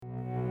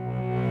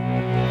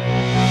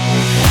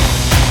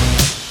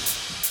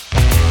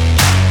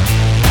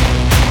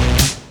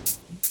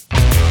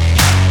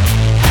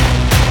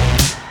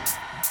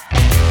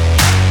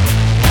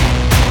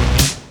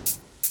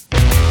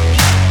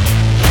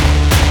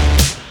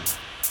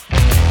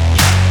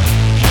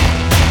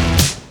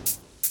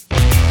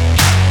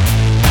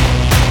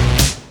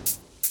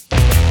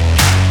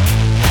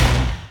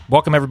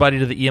Welcome, everybody,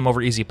 to the EM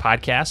Over Easy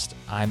podcast.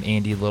 I'm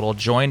Andy Little,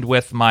 joined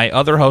with my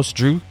other host,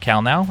 Drew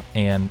Kalnow,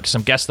 and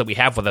some guests that we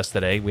have with us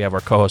today. We have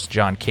our co-host,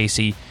 John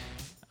Casey,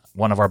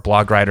 one of our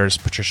blog writers,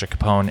 Patricia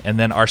Capone, and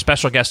then our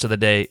special guest of the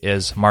day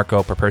is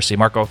Marco Perpersi.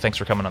 Marco, thanks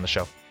for coming on the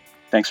show.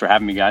 Thanks for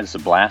having me, guys. It's a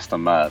blast.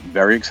 I'm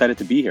very excited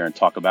to be here and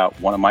talk about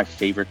one of my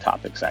favorite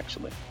topics,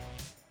 actually.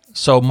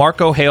 So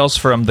Marco hails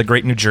from the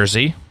great New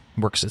Jersey,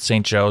 works at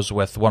St. Joe's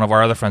with one of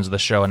our other friends of the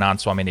show, Anand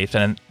Swaminathan.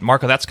 And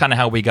Marco, that's kind of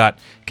how we got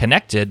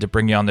connected to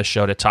bring you on the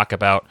show to talk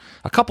about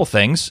a couple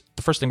things.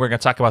 The first thing we're going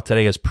to talk about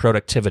today is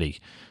productivity.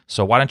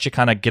 So why don't you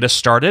kind of get us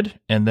started,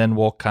 and then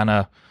we'll kind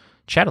of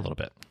chat a little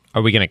bit.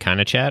 Are we going to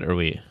kind of chat, or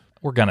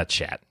We're going to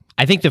chat.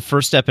 I think the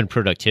first step in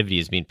productivity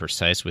is being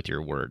precise with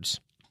your words.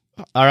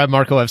 All right,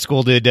 Marco, I've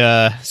scolded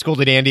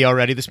Andy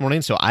already this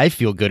morning, so I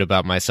feel good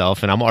about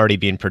myself, and I'm already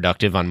being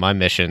productive on my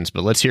missions.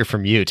 But let's hear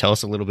from you. Tell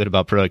us a little bit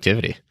about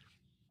productivity.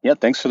 Yeah,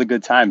 thanks for the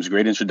good times.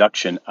 Great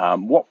introduction.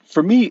 Well,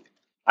 for me,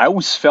 I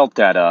always felt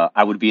that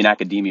I would be in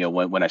academia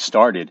when I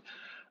started.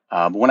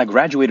 But when I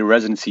graduated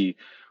residency,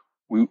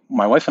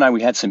 my wife and I,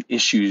 we had some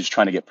issues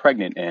trying to get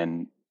pregnant,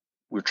 and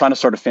we were trying to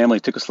start a family.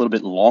 It took us a little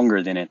bit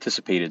longer than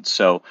anticipated.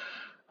 So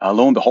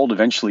lo and behold,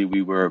 eventually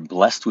we were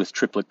blessed with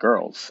triplet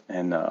girls.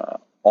 And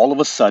all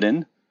of a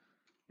sudden,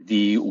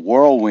 the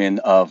whirlwind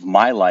of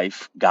my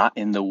life got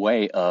in the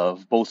way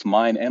of both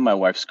mine and my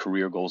wife's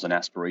career goals and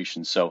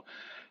aspirations. So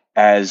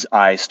as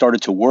I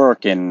started to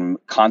work and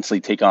constantly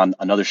take on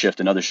another shift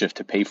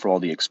to pay for all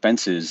the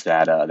expenses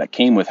that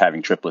came with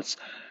having triplets,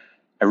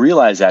 I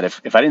realized that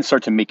if I didn't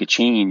start to make a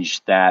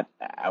change, that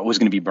I was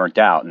going to be burnt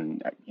out,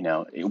 and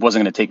it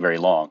wasn't going to take very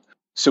long.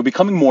 So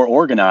becoming more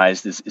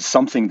organized is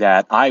something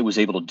that I was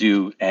able to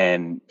do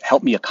and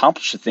help me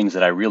accomplish the things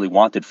that I really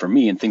wanted for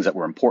me and things that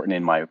were important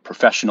in my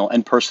professional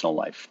and personal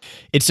life.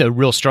 It's a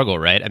real struggle,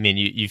 right? I mean,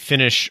 you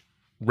finish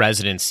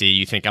residency,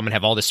 you think, I'm going to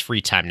have all this free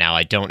time now.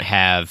 I don't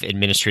have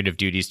administrative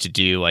duties to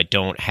do. I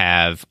don't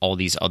have all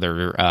these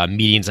other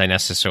meetings I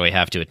necessarily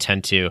have to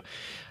attend to,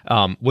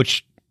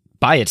 which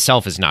by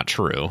itself is not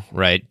true,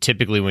 right?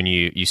 Typically, when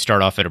you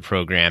start off at a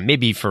program,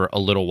 maybe for a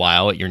little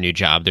while at your new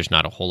job, there's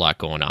not a whole lot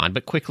going on,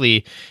 but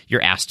quickly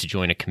you're asked to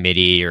join a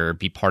committee or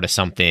be part of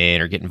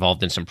something or get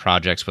involved in some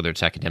projects, whether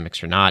it's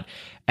academics or not.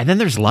 And then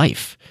there's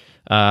life.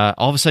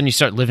 All of a sudden you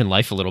start living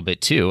life a little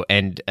bit too.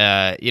 And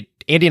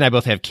Andy and I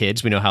both have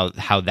kids. We know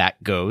how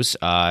that goes.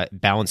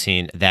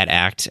 Balancing that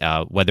act,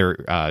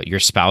 whether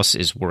your spouse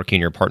is working,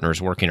 your partner is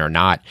working or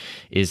not,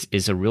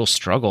 is a real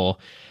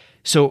struggle.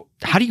 So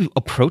how do you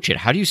approach it?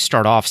 How do you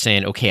start off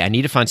saying, okay, I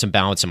need to find some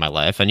balance in my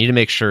life. I need to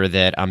make sure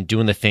that I'm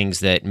doing the things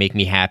that make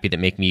me happy, that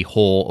make me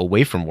whole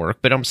away from work,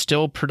 but I'm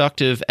still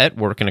productive at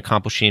work and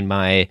accomplishing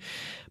my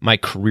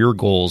career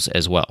goals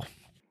as well?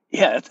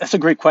 Yeah, that's a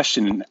great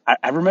question.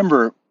 I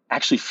remember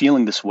actually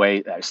feeling this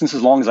way since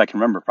as long as I can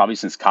remember, probably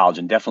since college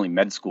and definitely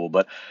med school.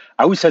 But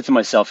I always said to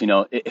myself,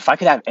 if I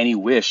could have any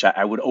wish,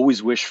 I would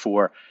always wish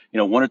for,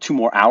 1 or 2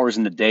 more hours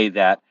in the day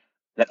that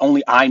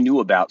only I knew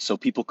about, so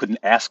people couldn't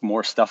ask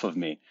more stuff of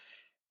me.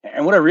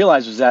 And what I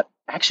realized was that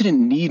I actually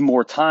didn't need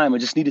more time. I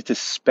just needed to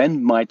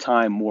spend my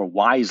time more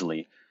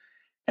wisely.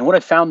 And what I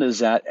found is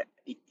that,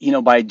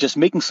 by just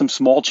making some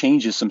small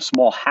changes, some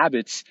small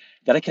habits,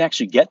 that I can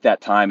actually get that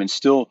time and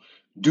still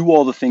do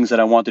all the things that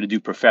I wanted to do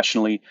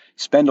professionally,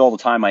 spend all the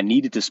time I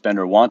needed to spend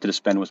or wanted to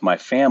spend with my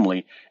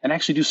family, and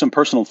actually do some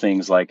personal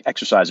things like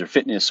exercise or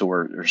fitness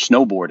or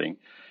snowboarding.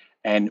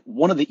 And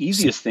one of the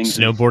easiest things...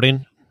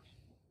 Snowboarding?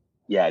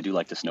 Yeah, I do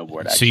like to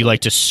snowboard, actually. So you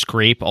like to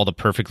scrape all the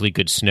perfectly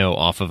good snow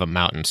off of a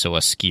mountain so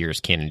us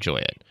skiers can enjoy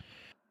it?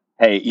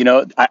 Hey,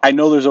 I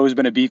know there's always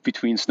been a beef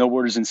between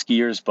snowboarders and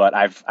skiers, but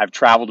I've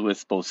traveled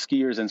with both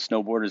skiers and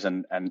snowboarders,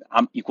 and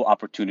I'm equal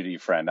opportunity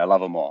friend. I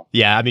love them all.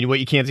 Yeah, I mean, what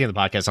you can't see on the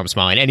podcast, I'm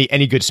smiling.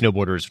 Any good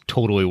snowboarder is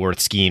totally worth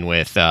skiing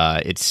with.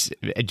 It's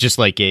just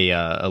like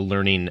a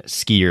learning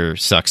skier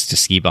sucks to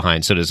ski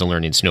behind, so does a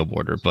learning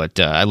snowboarder. But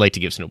I like to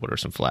give snowboarders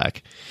some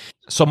flack.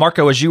 So,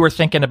 Marco, as you were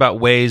thinking about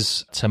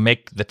ways to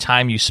make the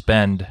time you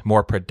spend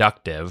more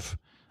productive,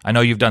 I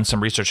know you've done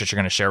some research that you're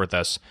going to share with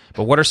us,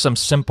 but what are some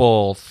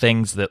simple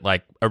things that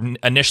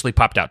initially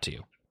popped out to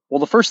you? Well,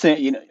 the first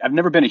thing, I've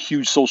never been a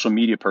huge social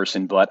media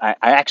person, but I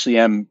actually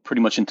am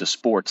pretty much into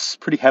sports,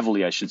 pretty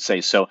heavily, I should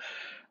say. So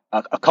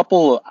a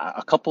couple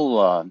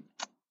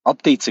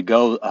updates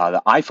ago,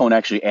 the iPhone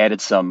actually added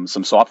some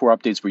software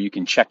updates where you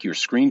can check your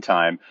screen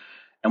time.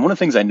 And one of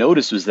the things I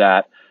noticed was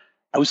that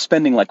I was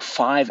spending like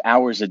 5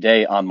 hours a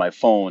day on my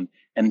phone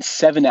and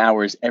 7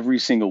 hours every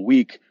single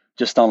week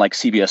just on like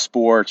CBS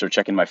Sports or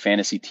checking my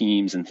fantasy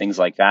teams and things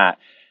like that.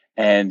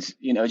 And,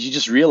 you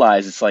just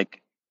realize it's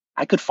like,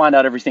 I could find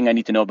out everything I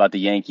need to know about the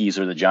Yankees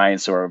or the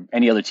Giants or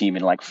any other team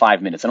in like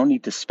 5 minutes. I don't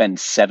need to spend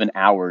 7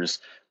 hours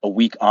a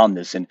week on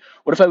this. And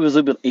what if I was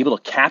able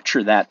to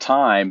capture that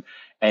time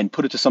and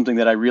put it to something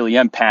that I really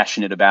am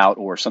passionate about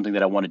or something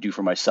that I want to do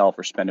for myself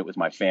or spend it with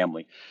my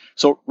family?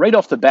 So right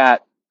off the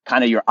bat,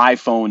 kind of your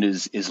iPhone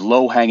is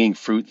low-hanging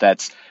fruit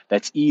that's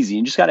easy.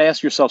 And you just got to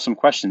ask yourself some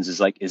questions.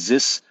 Is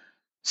this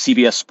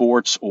CBS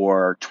Sports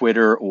or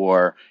Twitter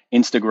or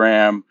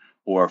Instagram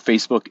or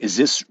Facebook, is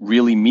this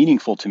really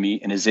meaningful to me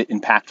and is it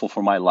impactful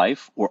for my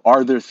life? Or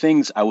are there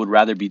things I would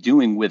rather be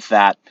doing with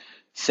that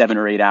 7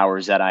 or 8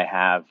 hours that I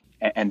have,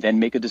 and then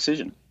make a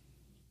decision?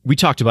 We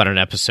talked about an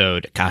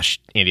episode, gosh,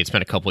 Andy, it's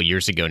been a couple of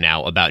years ago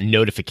now, about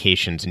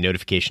notifications and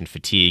notification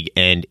fatigue.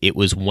 And it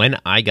was when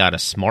I got a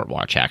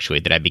smartwatch, actually,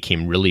 that I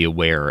became really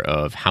aware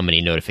of how many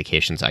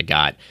notifications I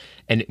got.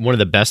 And one of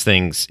the best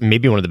things,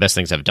 maybe one of the best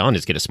things I've done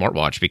is get a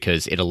smartwatch,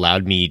 because it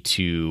allowed me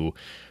to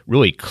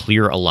really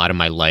clear a lot of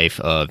my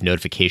life of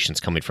notifications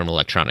coming from an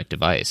electronic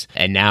device.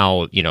 And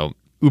now,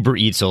 Uber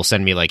Eats will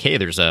send me like, hey,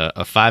 there's a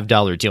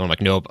 $5 deal. I'm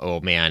like, nope. Oh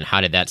man,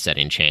 how did that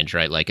setting change?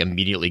 Right? Like,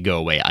 immediately go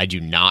away. I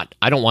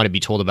don't want to be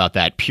told about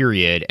that,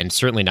 period. And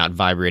certainly not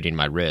vibrating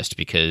my wrist,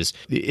 because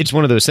it's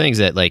one of those things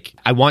that, like,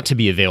 I want to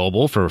be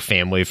available for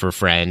family, for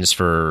friends,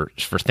 for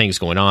things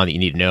going on that you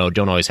need to know.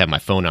 Don't always have my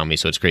phone on me.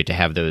 So it's great to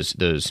have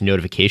those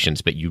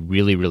notifications, but you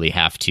really, really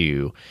have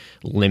to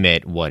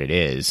limit what it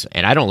is.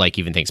 And I don't like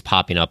even things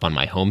popping up on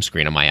my home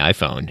screen on my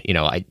iPhone.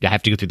 I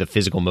have to go through the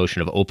physical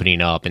motion of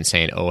opening up and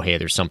saying, oh, hey,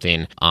 there's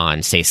something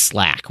on, say,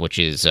 Slack, which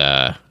is,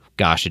 a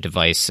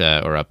device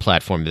or a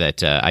platform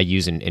that I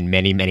use in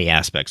many, many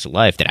aspects of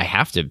life that I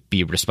have to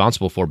be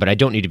responsible for, but I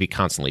don't need to be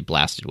constantly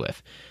blasted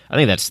with. I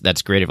think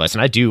that's great advice.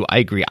 And I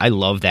agree. I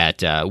love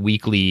that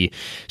weekly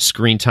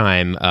screen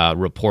time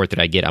report that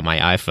I get on my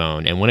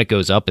iPhone. And when it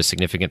goes up a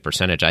significant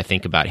percentage, I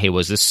think about, hey,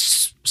 was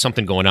this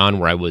something going on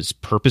where I was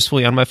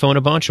purposefully on my phone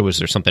a bunch, or was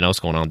there something else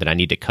going on that I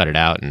need to cut it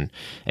out and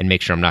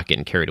make sure I'm not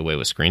getting carried away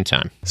with screen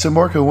time? So,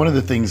 Marco, one of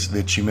the things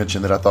that you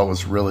mentioned that I thought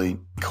was really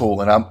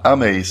cool, and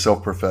I'm a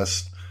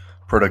self-professed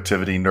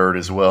productivity nerd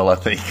as well. I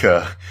think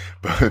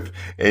both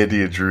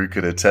Andy and Drew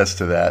could attest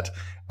to that.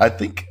 I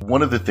think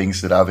one of the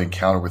things that I've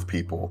encountered with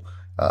people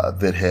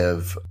that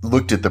have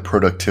looked at the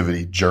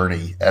productivity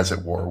journey, as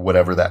it were,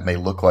 whatever that may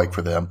look like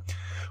for them,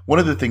 one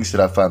of the things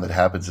that I find that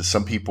happens is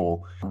some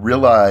people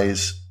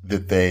realize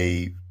that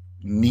they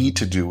need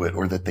to do it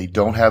or that they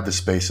don't have the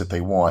space that they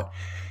want,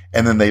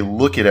 and then they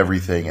look at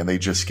everything and they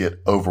just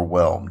get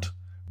overwhelmed.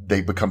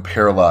 They become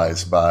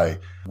paralyzed by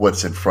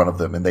what's in front of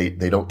them, and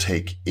they don't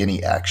take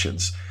any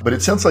actions. But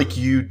it sounds like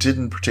you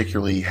didn't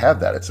particularly have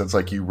that. It sounds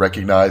like you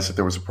recognized that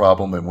there was a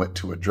problem and went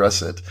to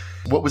address it.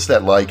 What was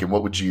that like, and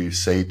what would you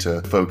say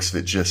to folks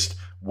that just,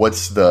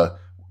 what's the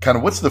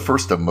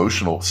first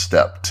emotional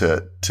step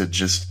to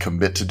just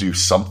commit to do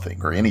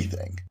something or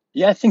anything?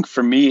 Yeah, I think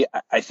for me,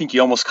 I think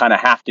you almost kind of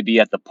have to be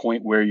at the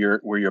point where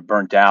you're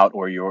burnt out,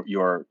 or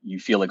you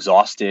feel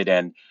exhausted,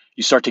 and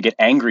you start to get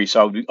angry.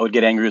 So I would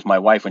get angry with my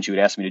wife when she would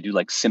ask me to do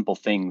like simple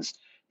things,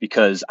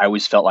 because I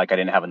always felt like I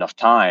didn't have enough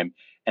time.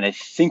 And I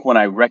think when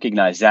I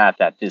recognized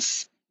that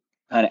this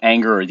kind of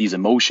anger or these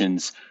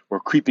emotions were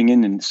creeping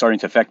in and starting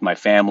to affect my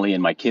family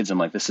and my kids, I'm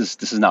like, this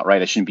is not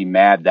right. I shouldn't be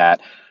mad that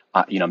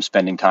I'm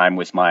spending time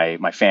with my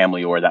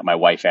family, or that my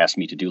wife asked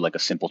me to do like a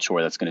simple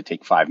chore that's going to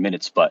take 5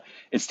 minutes. But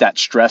it's that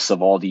stress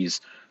of all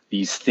these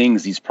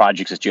things, these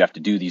projects that you have to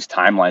do, these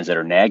timelines that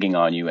are nagging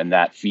on you, and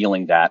that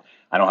feeling that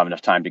I don't have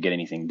enough time to get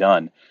anything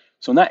done.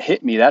 So when that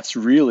hit me, that's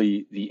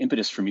really the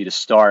impetus for me to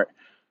start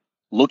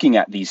looking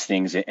at these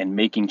things and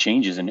making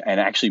changes, and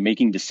actually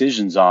making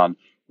decisions on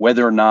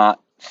whether or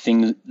not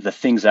the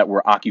things that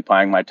were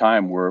occupying my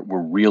time were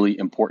really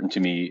important to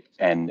me,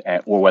 and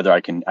or whether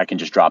I can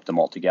just drop them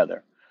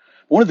altogether.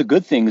 One of the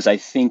good things, I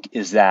think,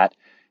 is that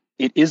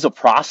it is a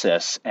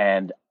process,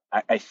 and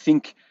I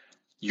think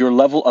your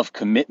level of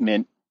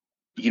commitment,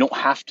 you don't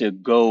have to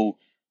go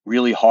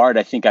really hard.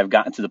 I think I've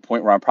gotten to the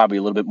point where I'm probably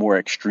a little bit more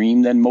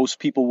extreme than most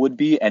people would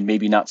be, and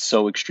maybe not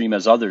so extreme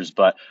as others,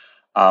 but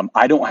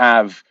I don't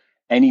have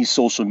any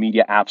social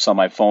media apps on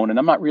my phone, and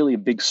I'm not really a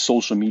big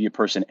social media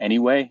person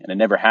anyway, and I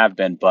never have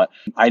been. But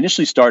I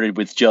initially started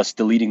with just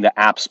deleting the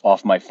apps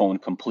off my phone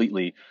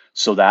completely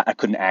so that I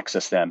couldn't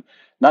access them.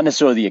 Not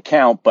necessarily the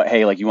account, but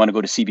hey, like you want to go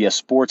to CBS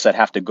Sports, I'd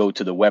have to go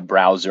to the web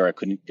browser. I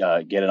couldn't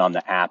get it on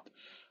the app.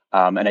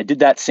 And I did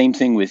that same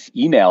thing with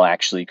email,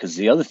 actually, because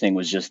the other thing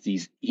was just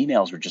these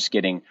emails were just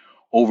getting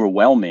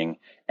overwhelming,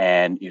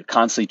 and you're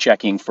constantly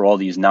checking for all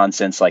these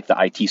nonsense, like the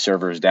IT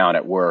servers down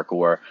at work,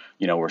 or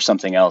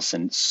something else.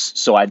 And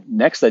so I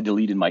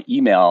deleted my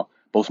email,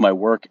 both my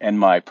work and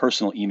my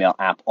personal email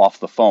app,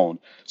 off the phone.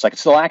 So I could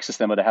still access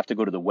them, but I have to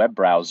go to the web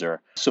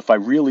browser. So if I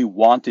really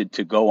wanted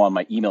to go on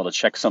my email to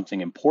check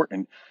something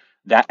important,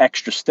 that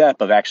extra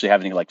step of actually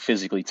having to like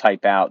physically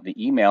type out the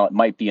email, it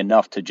might be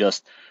enough to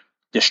just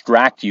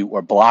distract you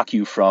or block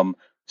you from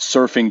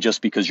surfing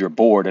just because you're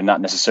bored, and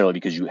not necessarily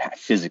because you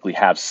physically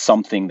have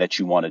something that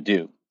you want to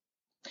do.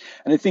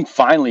 And I think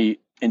finally,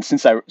 and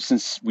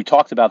since we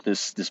talked about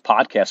this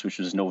podcast, which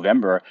was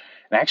November,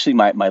 and actually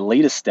my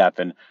latest step,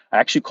 and I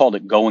actually called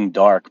it Going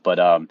Dark, but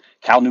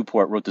Cal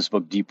Newport wrote this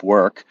book, Deep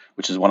Work,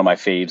 which is one of my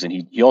faves, and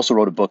he also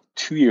wrote a book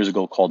 2 years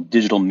ago called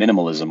Digital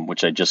Minimalism,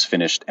 which I just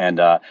finished, and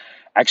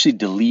actually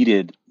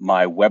deleted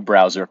my web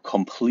browser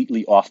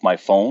completely off my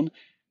phone,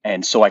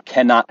 and so I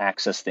cannot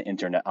access the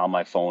internet on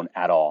my phone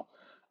at all.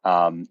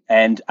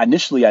 And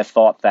initially I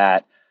thought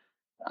that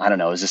I don't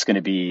know, is this going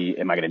to be,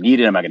 am I going to need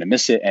it? Am I going to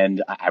miss it?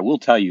 And I will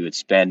tell you,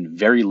 it's been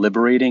very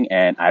liberating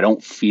and I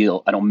don't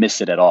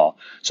miss it at all.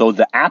 So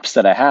the apps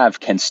that I have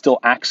can still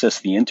access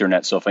the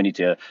internet. So if I need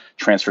to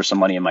transfer some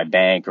money in my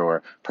bank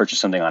or purchase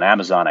something on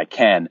Amazon, I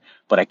can,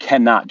 but I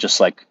cannot just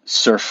like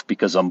surf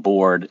because I'm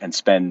bored and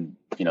spend,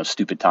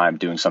 stupid time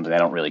doing something I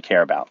don't really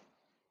care about.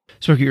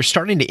 So you're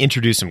starting to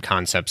introduce some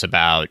concepts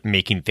about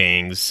making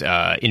things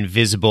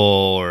invisible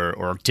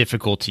or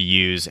difficult to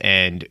use.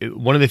 And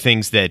one of the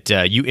things that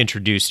you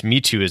introduced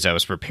me to as I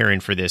was preparing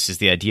for this is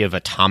the idea of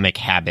atomic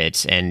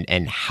habits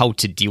and how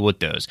to deal with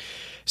those.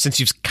 Since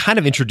you've kind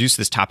of introduced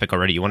this topic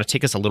already, you want to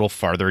take us a little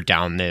farther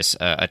down this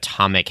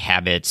atomic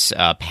habits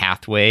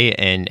pathway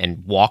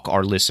and walk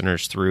our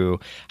listeners through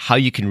how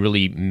you can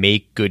really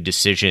make good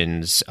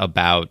decisions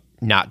about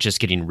not just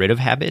getting rid of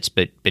habits,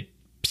 but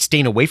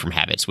staying away from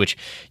habits, which,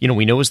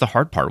 we know is the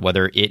hard part,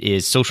 whether it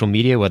is social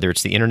media, whether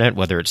it's the internet,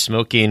 whether it's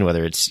smoking,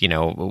 whether it's,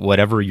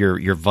 whatever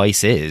your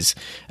vice is,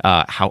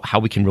 how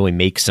we can really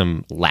make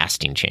some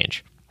lasting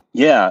change.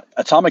 Yeah,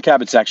 Atomic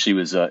Habits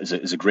actually is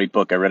a great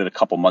book. I read it a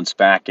couple months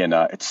back, and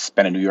it's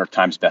been a New York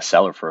Times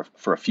bestseller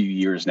for a few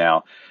years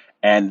now.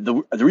 And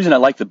the reason I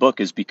like the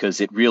book is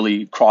because it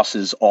really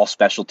crosses all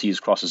specialties,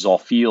 crosses all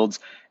fields,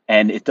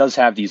 and it does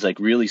have these like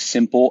really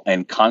simple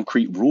and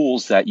concrete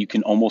rules that you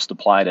can almost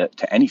apply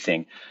to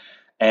anything.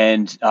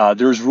 And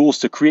there's rules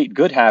to create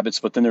good habits,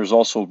 but then there's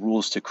also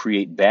rules to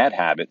create bad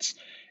habits.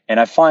 And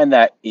I find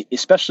that,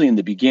 especially in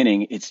the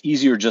beginning, it's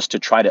easier just to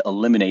try to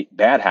eliminate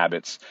bad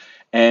habits.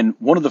 And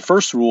one of the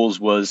first rules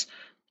was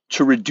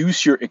to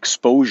reduce your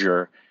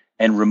exposure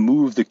and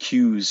remove the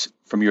cues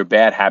from your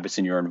bad habits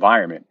in your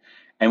environment.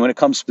 And when it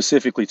comes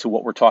specifically to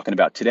what we're talking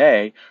about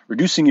today,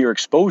 reducing your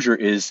exposure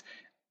is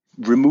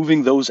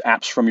removing those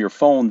apps from your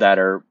phone that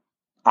are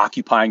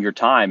occupying your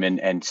time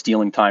and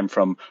stealing time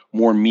from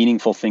more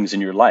meaningful things in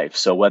your life.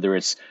 So whether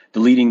it's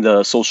deleting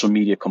the social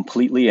media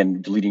completely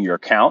and deleting your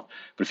account,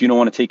 but if you don't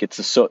want to take it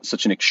to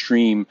such an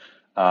extreme,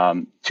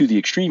 to the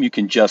extreme, you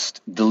can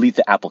just delete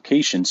the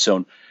application.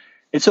 So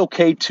it's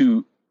okay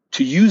to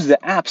use the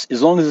apps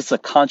as long as it's a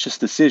conscious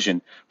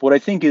decision. But what I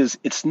think is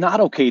it's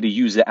not okay to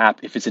use the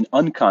app if it's an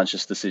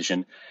unconscious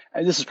decision.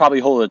 And this is probably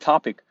a whole other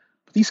topic,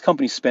 but these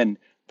companies spend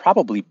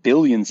probably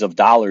billions of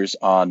dollars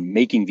on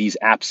making these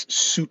apps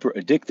super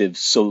addictive.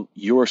 So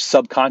you're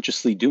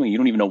subconsciously you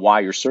don't even know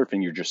why you're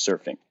surfing, you're just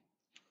surfing.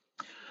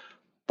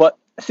 But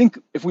I think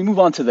if we move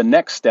on to the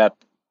next step,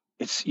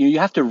 it's you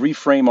have to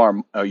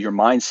reframe your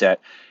mindset.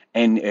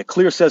 And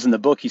Clear says in the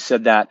book, he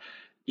said that,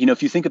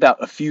 if you think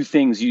about a few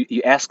things,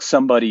 you ask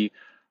somebody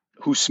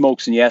who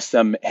smokes and you ask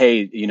them,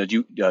 hey,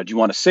 do you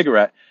want a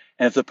cigarette?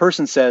 And if the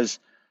person says,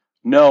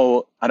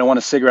 no, I don't want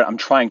a cigarette, I'm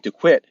trying to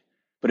quit.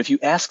 But if you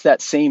ask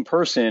that same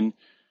person,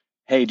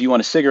 hey, do you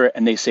want a cigarette?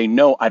 And they say,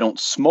 no, I don't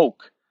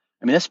smoke.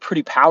 I mean, that's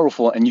pretty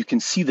powerful. And you can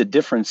see the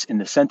difference in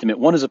the sentiment.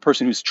 One is a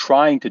person who's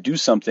trying to do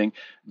something.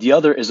 The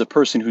other is a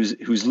person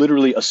who's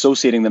literally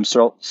associating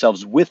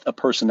themselves with a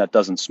person that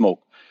doesn't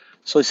smoke.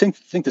 So I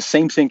think the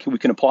same thing we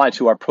can apply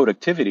to our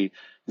productivity.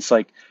 It's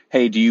like,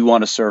 hey, do you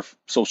want to surf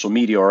social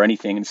media or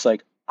anything? And it's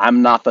like,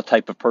 I'm not the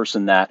type of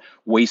person that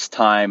wastes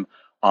time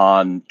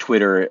on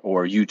Twitter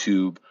or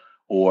YouTube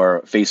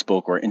or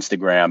Facebook or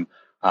Instagram.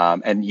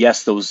 And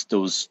yes,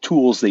 those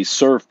tools, they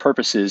serve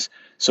purposes,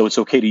 so it's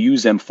okay to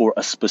use them for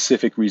a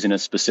specific reason, a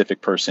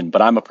specific person.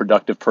 But I'm a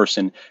productive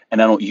person,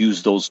 and I don't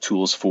use those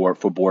tools for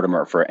boredom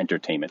or for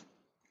entertainment.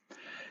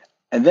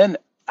 And then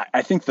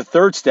I think the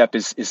third step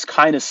is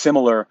kind of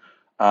similar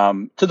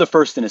to the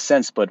first in a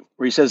sense, but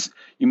where he says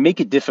you make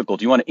it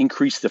difficult. You want to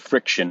increase the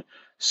friction.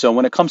 So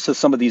when it comes to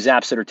some of these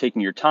apps that are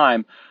taking your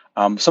time,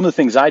 some of the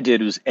things I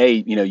did was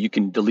you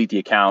can delete the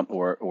account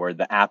or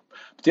the app.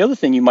 But the other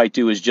thing you might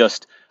do is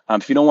just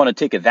if you don't want to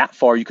take it that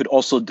far, you could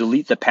also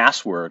delete the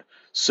password.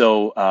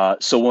 So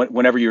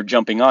whenever you're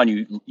jumping on,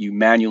 you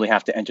manually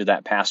have to enter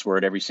that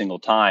password every single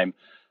time.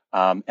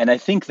 And I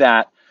think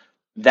that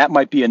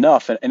might be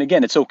enough. And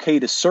again, it's okay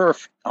to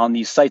surf on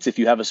these sites if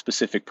you have a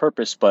specific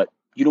purpose, but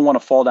you don't want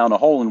to fall down a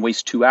hole and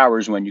waste 2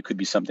 hours when you could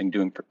be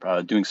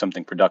doing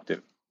something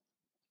productive.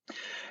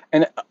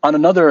 And on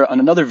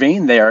another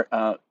vein there,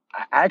 I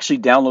actually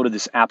downloaded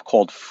this app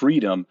called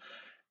Freedom.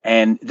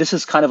 And this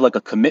is kind of like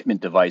a commitment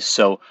device.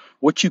 So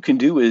what you can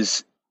do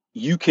is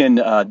you can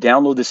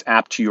download this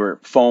app to your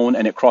phone,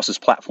 and it crosses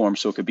platforms.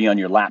 So it could be on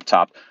your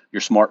laptop,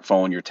 your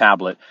smartphone, your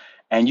tablet,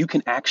 and you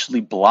can actually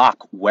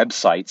block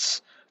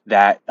websites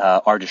that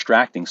are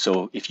distracting.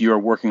 So if you're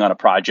working on a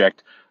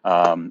project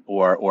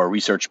or a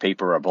research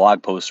paper or a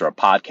blog post or a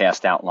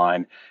podcast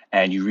outline,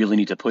 and you really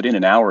need to put in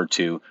an hour or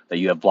two that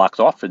you have blocked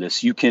off for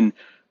this, you can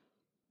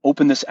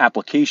open this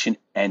application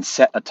and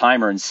set a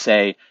timer and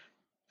say,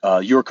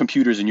 your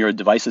computers and your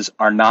devices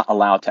are not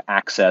allowed to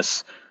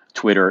access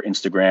Twitter,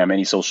 Instagram,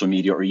 any social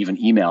media, or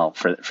even email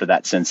for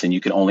that sense. And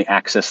you can only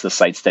access the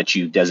sites that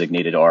you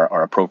designated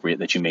are appropriate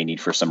that you may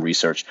need for some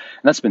research.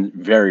 And that's been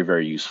very,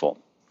 very useful.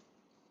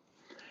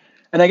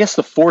 And I guess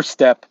the fourth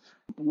step,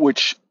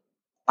 which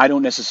I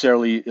don't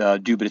necessarily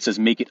do, but it says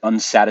make it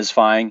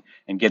unsatisfying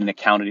and get an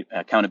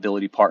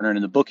accountability partner. And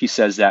in the book, he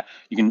says that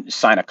you can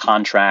sign a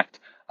contract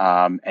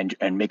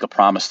and make a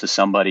promise to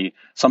somebody.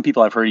 Some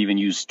people I've heard even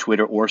use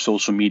Twitter or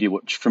social media,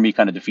 which for me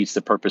kind of defeats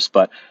the purpose.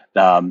 But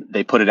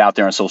they put it out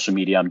there on social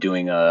media. I'm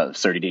doing a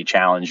 30-day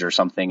challenge or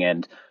something,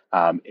 and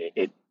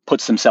it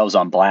puts themselves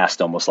on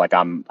blast, almost like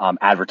I'm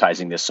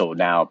advertising this. So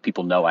now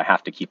people know I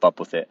have to keep up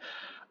with it.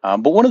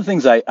 But one of the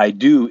things I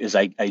do is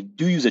I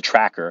do use a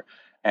tracker.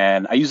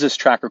 And I use this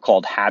tracker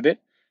called Habit,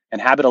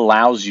 and Habit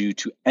allows you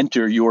to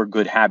enter your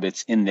good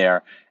habits in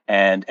there.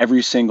 And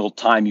every single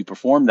time you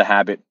perform the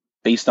habit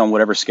based on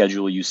whatever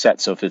schedule you set.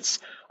 So if it's,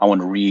 I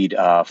want to read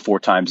 4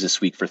 times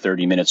this week for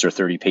 30 minutes or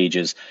 30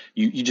 pages,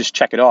 you just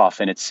check it off.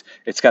 And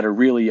it's got a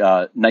really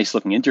nice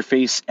looking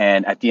interface.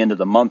 And at the end of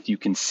the month, you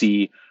can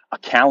see a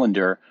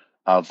calendar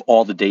of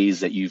all the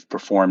days that you've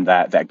performed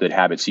that good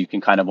habit. So you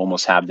can kind of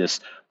almost have this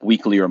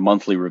weekly or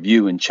monthly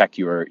review and check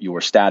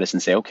your status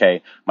and say,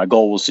 okay, my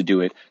goal was to do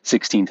it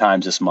 16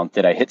 times this month.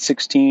 Did I hit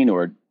 16,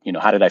 or,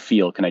 how did I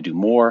feel? Can I do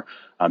more?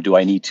 Do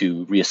I need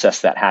to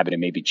reassess that habit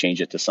and maybe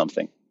change it to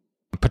something?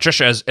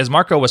 Patricia, as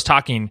Marco was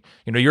talking,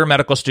 you're a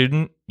medical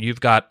student,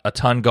 you've got a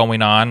ton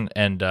going on.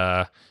 And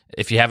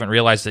if you haven't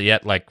realized it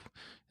yet, like,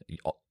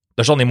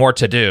 there's only more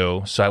to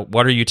do. So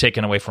what are you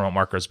taking away from what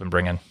Marco's been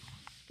bringing?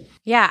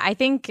 Yeah, I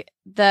think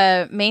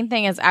the main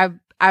thing is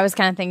I was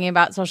kind of thinking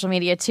about social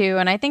media too,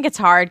 and I think it's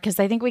hard because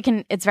I think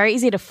it's very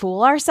easy to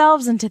fool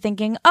ourselves into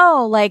thinking,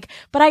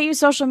 but I use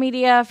social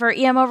media for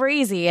EM over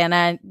easy, and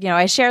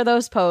I share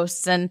those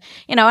posts, and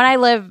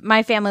and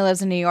my family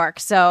lives in New York,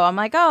 so I'm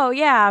like, oh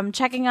yeah, I'm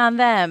checking on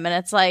them, and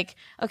it's like,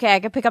 okay,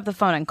 I could pick up the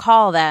phone and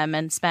call them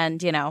and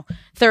spend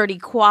 30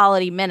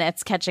 quality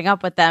minutes catching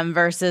up with them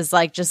versus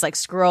just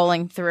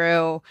scrolling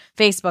through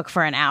Facebook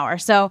for an hour.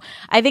 So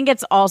I think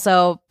it's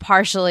also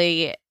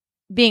partially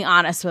being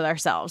honest with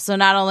ourselves. So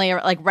not only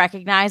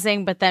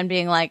recognizing, but then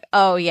being like,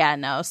 oh yeah,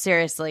 no,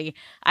 seriously,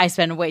 I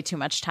spend way too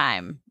much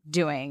time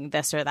doing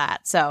this or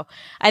that. So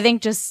I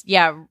think just,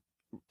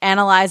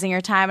 analyzing your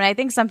time. And I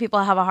think some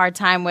people have a hard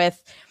time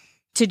with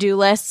to-do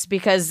lists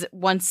because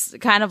once,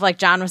 kind of like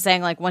John was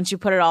saying, once you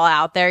put it all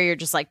out there, you're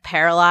just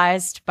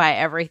paralyzed by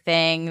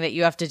everything that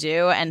you have to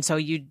do. And so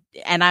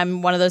and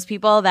I'm one of those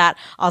people that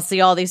I'll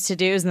see all these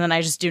to-dos and then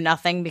I just do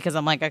nothing because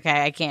I'm like, okay,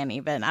 I don't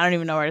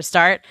even know where to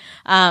start.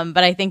 But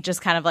I think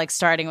just kind of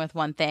starting with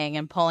one thing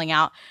and pulling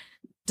out,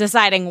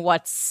 deciding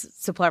what's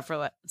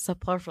superfluous,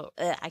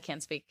 I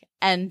can't speak,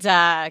 and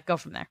go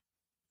from there.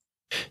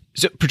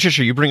 So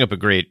Patricia, you bring up a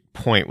great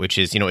point, which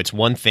is, it's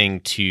one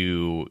thing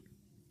to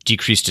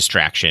decrease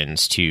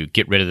distractions, to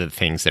get rid of the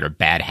things that are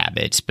bad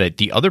habits. But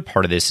the other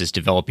part of this is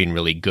developing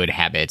really good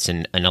habits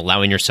and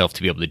allowing yourself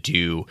to be able to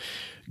do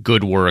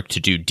good work, to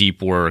do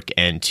deep work,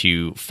 and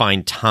to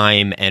find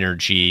time,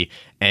 energy,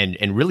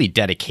 and really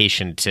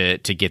dedication to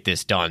get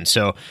this done.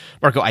 So,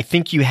 Marco, I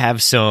think you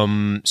have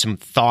some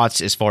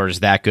thoughts as far as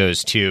that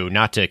goes too.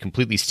 Not to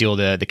completely steal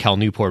the Cal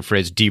Newport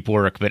phrase, deep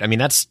work, but I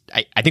mean I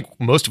think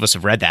most of us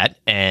have read that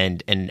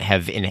and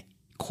have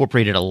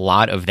incorporated a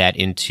lot of that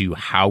into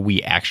how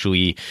we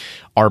actually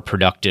are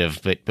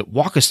productive. But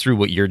walk us through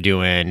what you're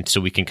doing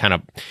so we can kind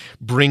of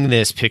bring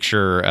this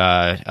picture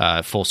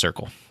full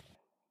circle.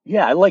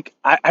 Yeah,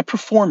 I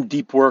perform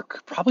deep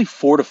work probably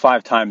 4 to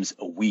 5 times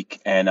a week,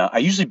 and I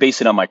usually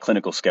base it on my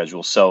clinical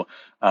schedule. So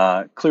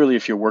clearly,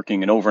 if you're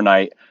working an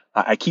overnight,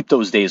 I keep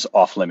those days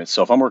off limits.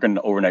 So if I'm working an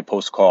overnight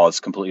post call, it's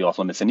completely off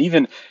limits. And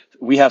even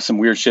we have some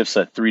weird shifts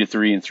at 3 to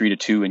 3 and 3 to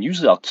 2, and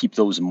usually I'll keep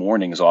those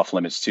mornings off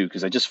limits too,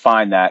 because I just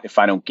find that if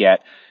I don't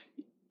get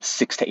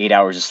 6 to 8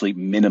 hours of sleep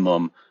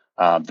minimum,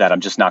 that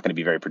I'm just not going to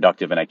be very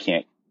productive, and I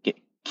can't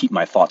keep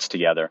my thoughts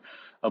together.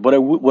 What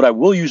I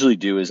will usually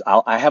do is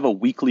I have a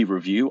weekly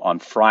review on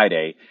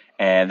Friday,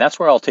 and that's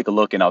where I'll take a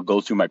look and I'll go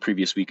through my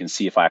previous week and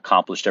see if I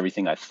accomplished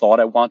everything I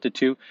thought I wanted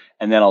to.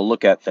 And then I'll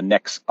look at the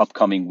next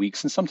upcoming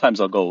weeks, and sometimes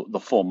I'll go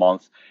the full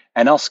month,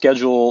 and I'll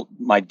schedule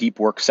my deep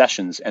work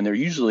sessions. And they're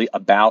usually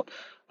about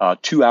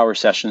 2-hour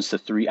sessions to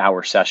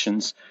 3-hour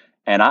sessions.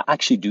 And I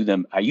actually do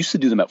them. I used to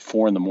do them at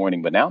 4 in the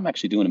morning, but now I'm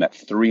actually doing them at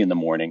 3 in the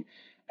morning.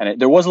 And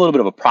there was a little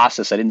bit of a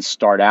process. I didn't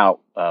start out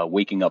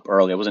waking up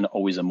early. I wasn't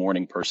always a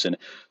morning person.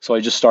 So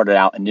I just started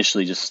out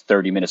initially just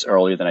 30 minutes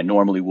earlier than I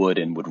normally would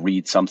and would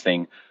read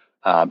something.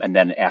 And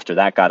then after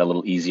that got a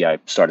little easy, I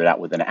started out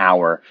with an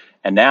hour.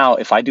 And now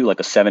if I do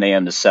a 7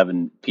 a.m. to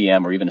 7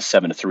 p.m. or even a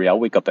 7 to 3, I'll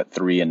wake up at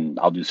 3 and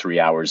I'll do 3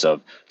 hours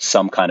of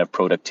some kind of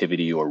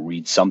productivity or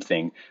read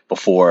something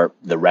before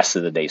the rest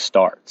of the day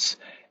starts.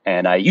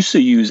 And I used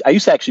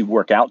to actually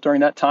work out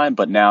during that time,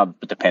 but now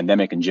with the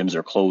pandemic and gyms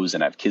are closed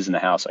and I have kids in the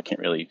house, I can't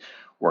really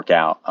work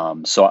out.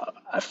 So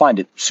I find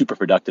it super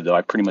productive, though.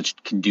 I pretty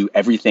much can do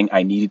everything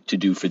I need to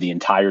do for the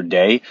entire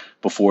day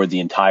before the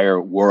entire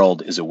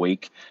world is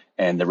awake.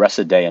 And the rest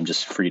of the day, I'm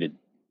just free to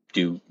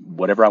do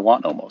whatever I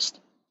want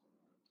almost.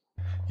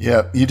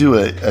 Yeah, you do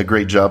a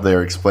great job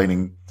there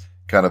explaining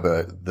kind of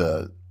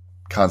the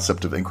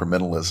concept of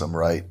incrementalism,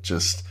 right?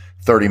 Just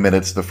 30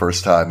 minutes the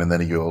first time, and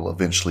then you'll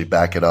eventually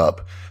back it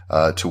up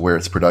to where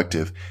it's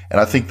productive. And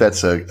I think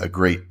that's a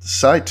great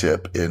side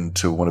tip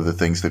into one of the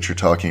things that you're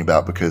talking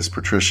about, because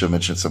Patricia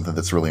mentioned something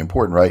that's really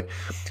important, right?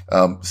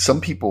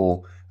 Some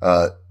people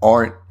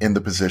aren't in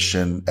the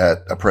position at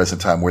a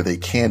present time where they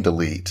can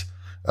delete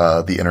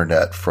the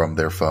internet from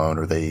their phone,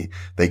 or they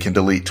can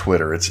delete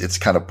Twitter. It's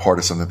kind of part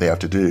of something they have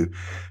to do.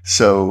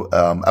 So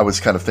I was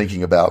kind of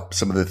thinking about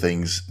some of the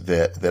things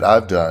that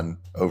I've done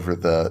over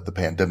the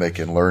pandemic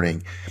and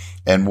learning.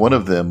 And one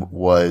of them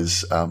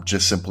was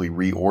just simply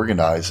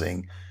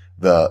reorganizing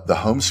the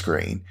home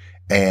screen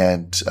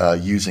and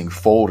using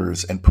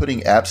folders and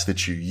putting apps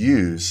that you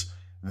use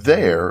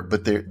there,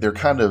 but they're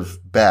kind of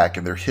back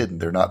and they're hidden.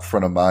 They're not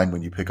front of mind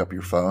when you pick up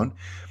your phone,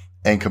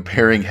 and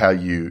comparing how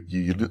you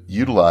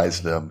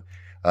utilize them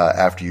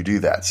after you do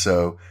that.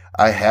 So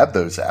I have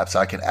those apps.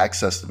 I can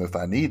access them if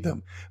I need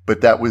them.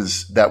 But that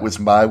was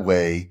my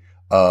way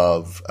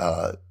of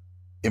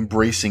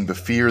embracing the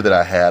fear that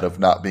I had of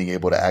not being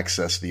able to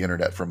access the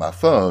internet from my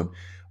phone,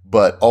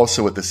 but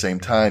also at the same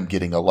time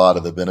getting a lot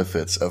of the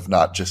benefits of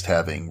not just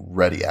having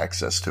ready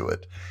access to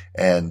it.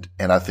 And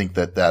I think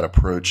that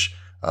approach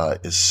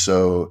is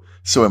so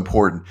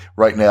important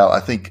right now. I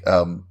think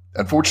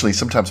unfortunately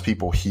sometimes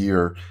people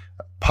hear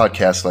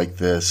podcasts like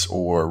this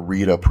or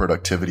read a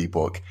productivity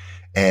book,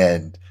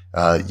 and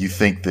you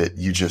think that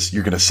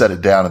you're going to set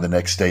it down and the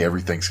next day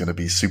everything's going to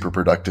be super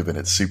productive and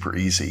it's super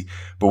easy.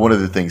 But one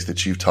of the things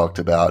that you've talked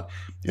about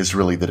is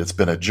really that it's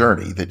been a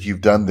journey, that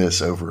you've done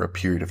this over a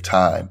period of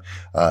time.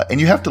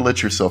 And you have to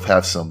let yourself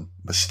have some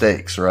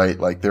mistakes, right?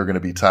 Like there are going to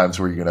be times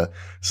where you're going to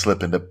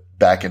slip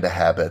back into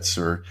habits,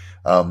 or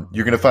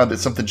you're going to find that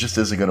something just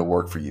isn't going to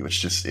work for you. It's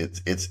just,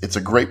 it's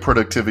a great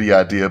productivity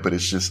idea, but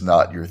it's just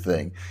not your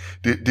thing.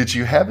 Did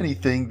you have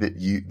anything that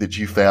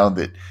you found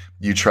that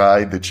you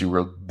tried that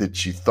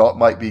you thought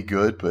might be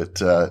good,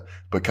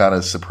 but kind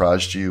of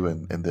surprised you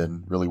and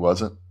then really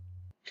wasn't?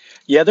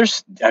 Yeah,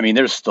 there's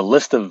the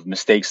list of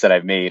mistakes that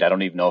I've made. I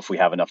don't even know if we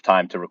have enough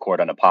time to record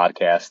on a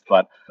podcast,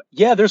 but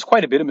yeah, there's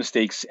quite a bit of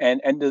mistakes.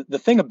 And the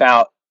thing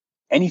about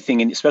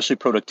anything, and especially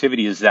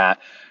productivity, is that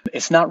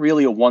it's not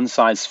really a one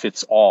size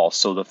fits all.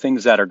 So the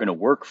things that are going to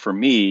work for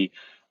me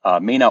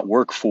may not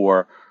work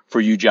for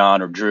you,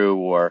 John, or Drew,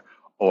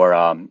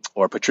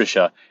 or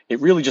Patricia. It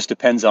really just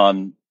depends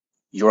on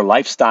your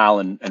lifestyle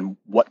and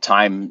what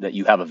time that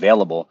you have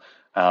available.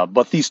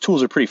 But these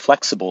tools are pretty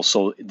flexible,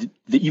 so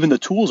even the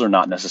tools are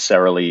not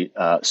necessarily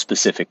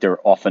specific. They're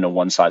often a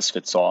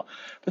one-size-fits-all.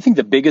 But I think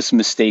the biggest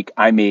mistake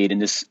I made,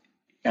 and this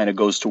kind of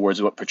goes towards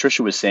what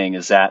Patricia was saying,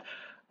 is that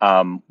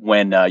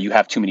when you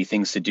have too many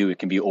things to do, it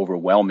can be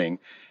overwhelming.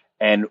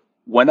 And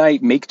when I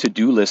make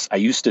to-do lists, I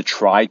used to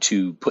try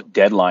to put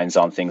deadlines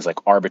on things, like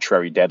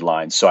arbitrary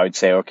deadlines. So I would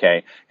say,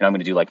 okay, I'm going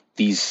to do like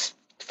these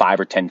 5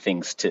 or 10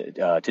 things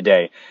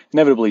today.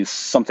 Inevitably,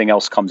 something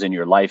else comes in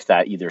your life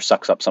that either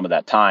sucks up some of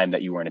that time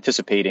that you weren't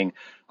anticipating,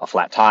 a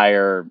flat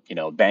tire,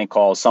 bank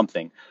calls,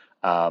 something.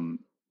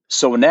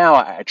 So now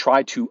I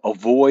try to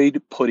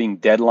avoid putting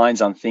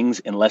deadlines on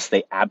things unless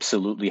they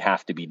absolutely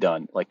have to be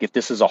done. Like if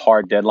this is a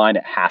hard deadline,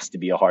 it has to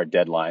be a hard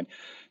deadline.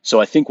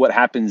 So I think what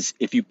happens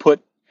if you put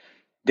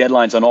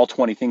deadlines on all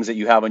 20 things that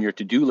you have on your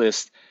to-do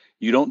list,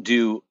 you don't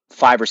do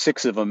 5 or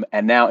 6 of them,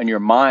 and now in your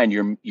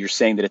mind you're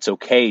saying that it's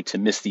okay to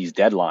miss these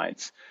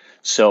deadlines.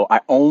 So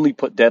I only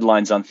put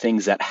deadlines on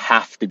things that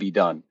have to be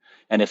done,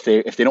 and if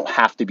they don't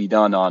have to be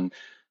done on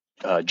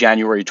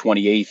January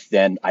 28th,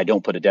 then I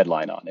don't put a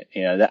deadline on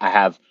it.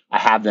 I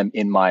have them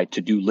in my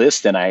to-do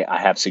list, and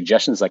I have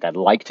suggestions like I'd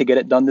like to get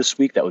it done this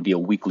week. That would be a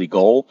weekly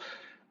goal.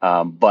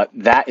 But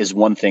that is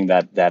one thing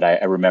that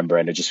I remember,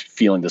 and just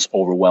feeling this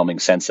overwhelming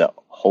sense that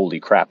holy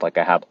crap, like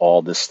I have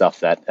all this stuff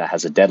that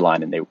has a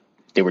deadline, and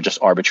they were just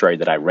arbitrary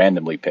that I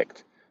randomly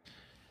picked.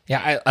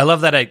 Yeah, I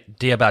love that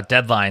idea about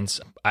deadlines.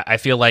 I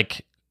feel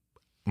like,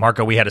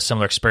 Marco, we had a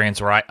similar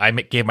experience where I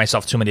gave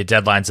myself too many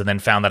deadlines and then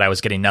found that I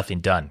was getting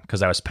nothing done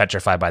because I was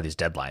petrified by these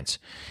deadlines.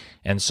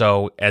 And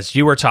so as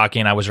you were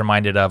talking, I was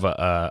reminded of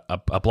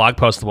a blog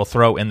post that we'll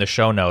throw in the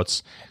show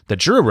notes that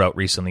Drew wrote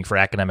recently for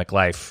Academic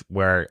Life,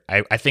 where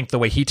I think the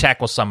way he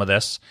tackles some of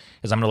this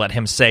is, I'm going to let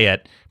him say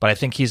it, but I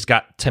think he's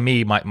got, to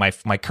me,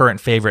 my current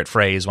favorite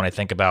phrase when I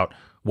think about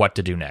what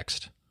to do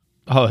next.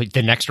 Oh,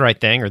 the next right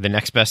thing, or the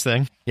next best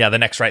thing? Yeah, the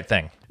next right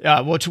thing.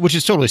 Which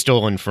is totally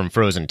stolen from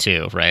Frozen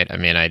 2, right? I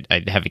mean, I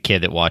have a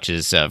kid that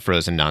watches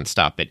Frozen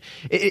nonstop. But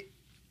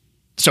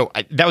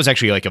that was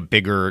actually like a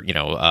bigger,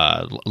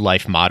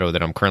 life motto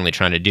that I'm currently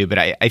trying to do. But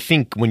I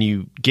think when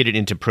you get it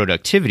into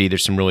productivity,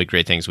 there's some really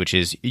great things, which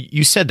is,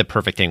 you said the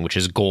perfect thing, which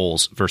is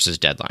goals versus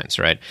deadlines,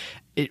 right?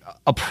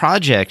 A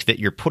project that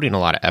you're putting a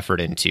lot of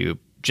effort into,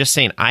 just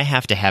saying I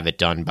have to have it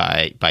done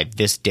by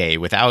this day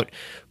without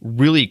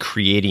really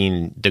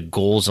creating the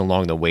goals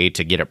along the way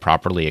to get it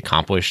properly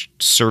accomplished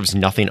serves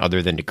nothing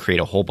other than to create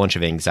a whole bunch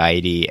of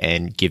anxiety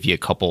and give you a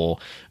couple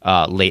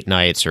late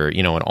nights or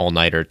an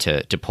all-nighter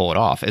to pull it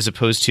off, as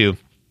opposed to,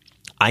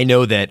 I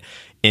know that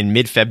in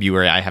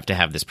mid-February, I have to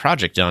have this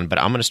project done, but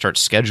I'm going to start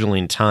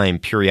scheduling time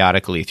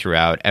periodically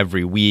throughout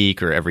every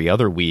week or every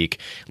other week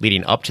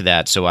leading up to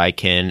that so I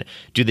can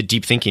do the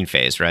deep thinking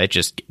phase, right?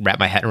 Just wrap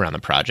my head around the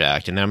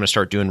project. And then I'm going to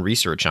start doing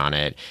research on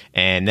it.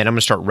 And then I'm going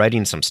to start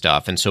writing some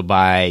stuff. And so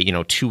by,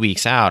 2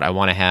 weeks out, I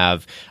want to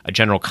have a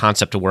general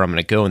concept of where I'm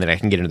going to go, and then I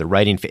can get into the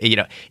writing.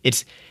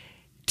 It's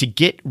to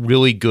get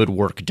really good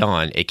work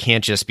done. It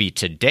can't just be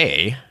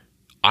today,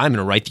 I'm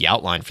going to write the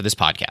outline for this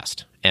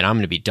podcast and I'm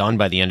going to be done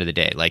by the end of the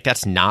day. Like,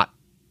 that's not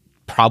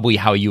probably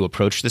how you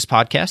approach this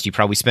podcast. You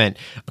probably spent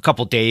a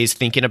couple days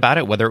thinking about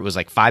it, whether it was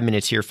like 5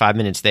 minutes here, 5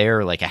 minutes there,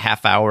 or like a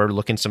half hour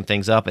looking some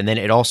things up, and then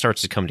it all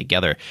starts to come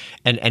together.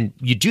 And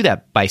you do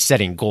that by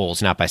setting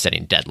goals, not by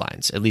setting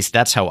deadlines. At least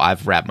that's how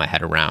I've wrapped my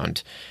head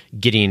around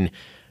getting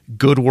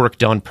good work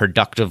done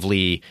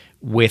productively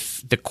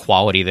with the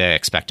quality that I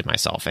expect of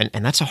myself.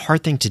 And that's a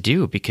hard thing to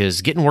do,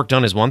 because getting work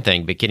done is one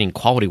thing, but getting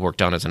quality work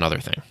done is another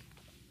thing.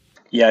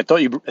 Yeah,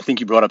 I think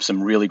you brought up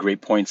some really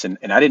great points, and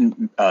I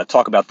didn't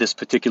talk about this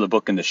particular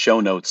book in the show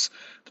notes,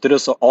 but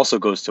it also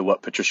goes to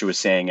what Patricia was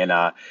saying,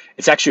 and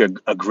it's actually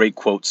a great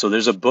quote. So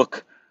there's a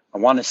book, I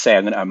want to say,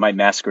 I might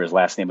massacre his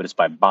last name, but it's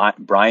by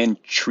Brian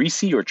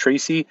Tracy.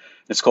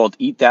 It's called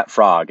Eat That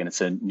Frog, and it's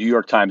a New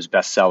York Times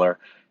bestseller.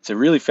 It's a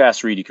really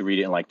fast read. You can read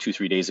it in like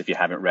 2-3 days if you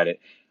haven't read it.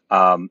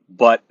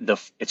 But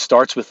it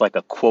starts with like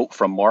a quote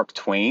from Mark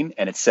Twain,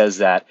 and it says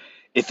that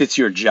if it's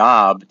your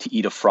job to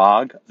eat a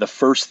frog, the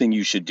first thing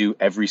you should do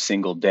every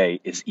single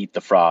day is eat the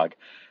frog.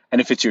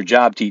 And if it's your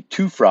job to eat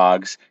 2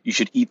 frogs, you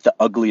should eat the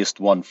ugliest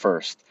one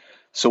first.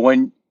 So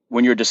when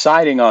you're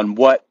deciding on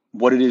what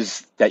it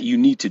is that you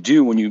need to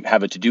do when you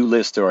have a to-do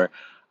list or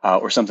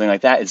something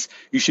like that, is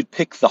you should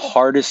pick the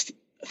hardest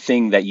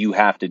thing that you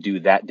have to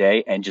do that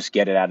day and just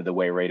get it out of the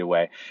way right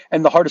away.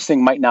 And the hardest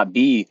thing might not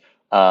be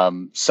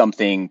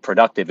something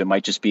productive. It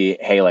might just be,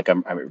 hey, like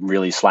I'm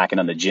really slacking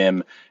on the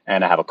gym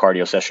and I have a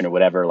cardio session or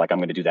whatever, like I'm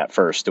going to do that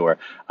first. Or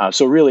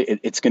so really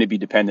it's going to be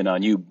dependent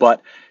on you.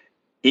 But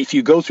if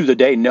you go through the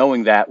day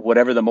knowing that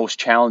whatever the most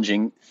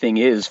challenging thing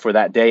is for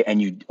that day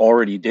and you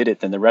already did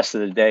it, then the rest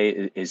of the day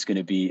is going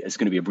to be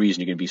a breeze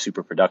and you're going to be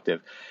super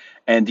productive.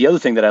 And the other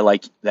thing that I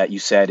like that you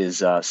said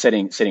is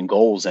setting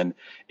goals. And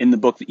in the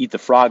book, Eat the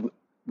Frog,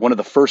 one of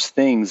the first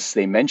things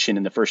they mention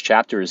in the first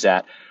chapter is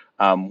that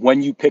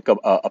when you pick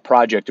a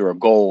project or a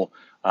goal,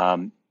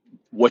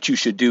 what you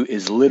should do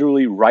is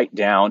literally write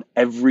down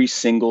every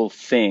single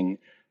thing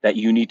that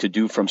you need to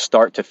do from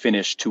start to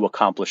finish to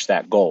accomplish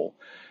that goal.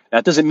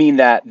 That doesn't mean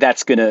that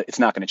it's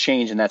not going to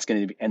change and that's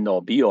going to be end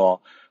all be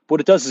all. But what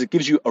it does is it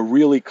gives you a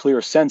really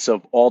clear sense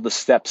of all the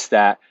steps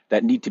that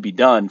need to be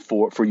done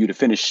for you to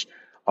finish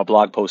a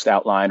blog post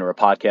outline or a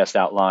podcast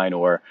outline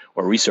or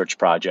a research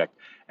project.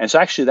 And so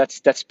actually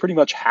that's pretty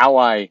much how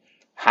I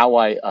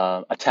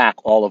attack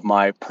all of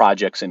my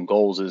projects and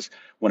goals. Is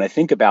when I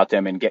think about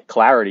them and get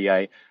clarity,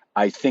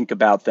 I think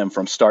about them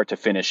from start to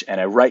finish, and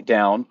I write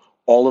down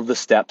all of the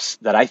steps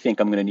that I think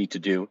I'm going to need to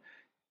do.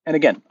 And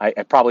again,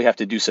 I probably have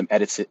to do some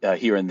edits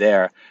here and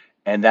there,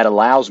 and that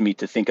allows me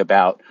to think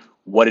about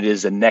what it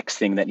is the next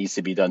thing that needs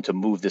to be done to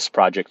move this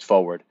project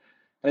forward.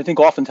 And I think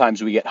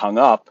oftentimes we get hung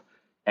up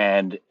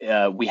and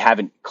we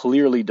haven't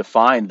clearly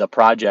defined the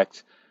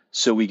project,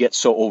 so we get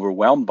so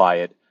overwhelmed by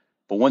it.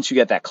 But once you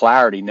get that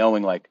clarity,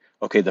 knowing like,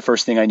 okay, the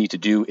first thing I need to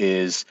do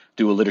is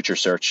do a literature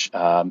search.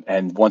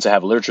 And once I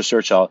have a literature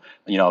search, I'll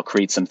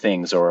create some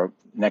things, or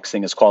next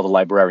thing is call the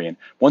librarian.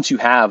 Once you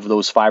have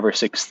those 5 or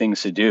 6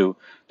 things to do,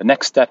 the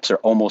next steps are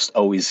almost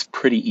always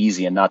pretty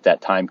easy and not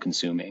that time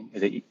consuming.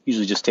 They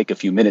usually just take a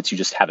few minutes. You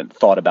just haven't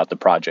thought about the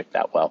project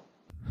that well.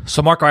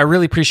 So, Marco, I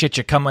really appreciate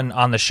you coming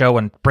on the show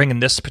and bringing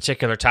this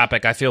particular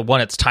topic. I feel, one,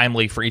 it's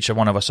timely for each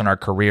one of us in our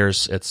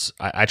careers.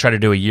 I try to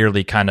do a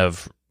yearly kind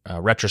of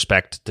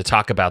retrospect to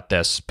talk about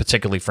this,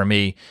 particularly for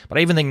me. But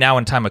I even think now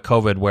in time of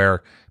COVID,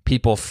 where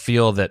people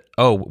feel that,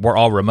 oh, we're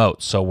all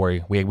remote, so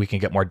we can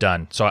get more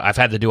done. So I've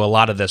had to do a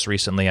lot of this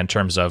recently in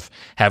terms of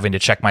having to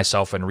check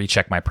myself and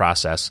recheck my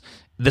process.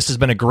 This has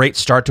been a great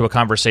start to a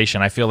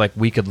conversation. I feel like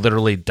we could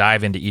literally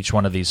dive into each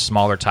one of these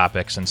smaller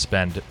topics and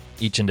spend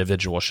each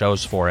individual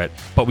shows for it.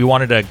 But we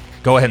wanted to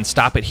go ahead and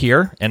stop it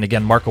here. And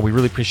again, Marco, we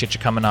really appreciate you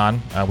coming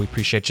on. We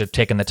appreciate you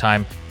taking the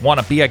time, want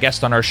to be a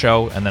guest on our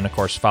show, and then, of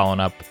course, following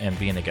up and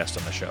being a guest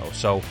on the show.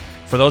 So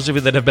for those of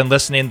you that have been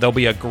listening, there'll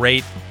be a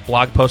great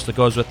blog post that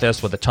goes with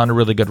this with a ton of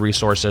really good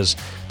resources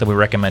that we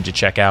recommend you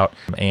check out.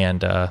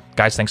 And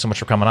guys, thanks so much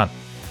for coming on.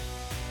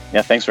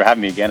 Yeah, thanks for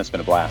having me again. It's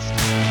been a blast.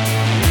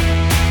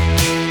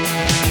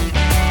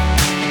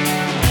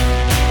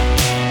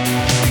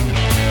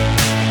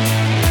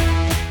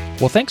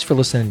 Well, thanks for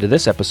listening to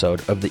this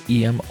episode of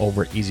the EM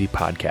Over Easy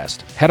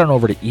podcast. Head on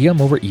over to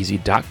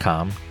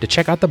emovereasy.com to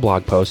check out the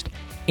blog post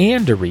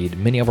and to read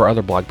many of our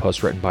other blog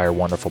posts written by our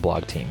wonderful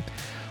blog team.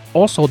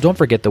 Also, don't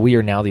forget that we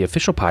are now the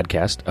official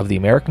podcast of the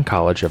American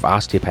College of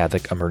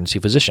Osteopathic Emergency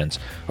Physicians,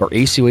 or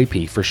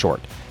ACOAP for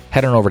short.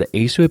 Head on over to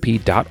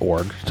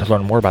acoap.org to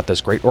learn more about this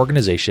great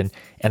organization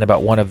and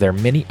about one of their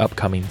many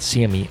upcoming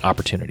CME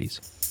opportunities.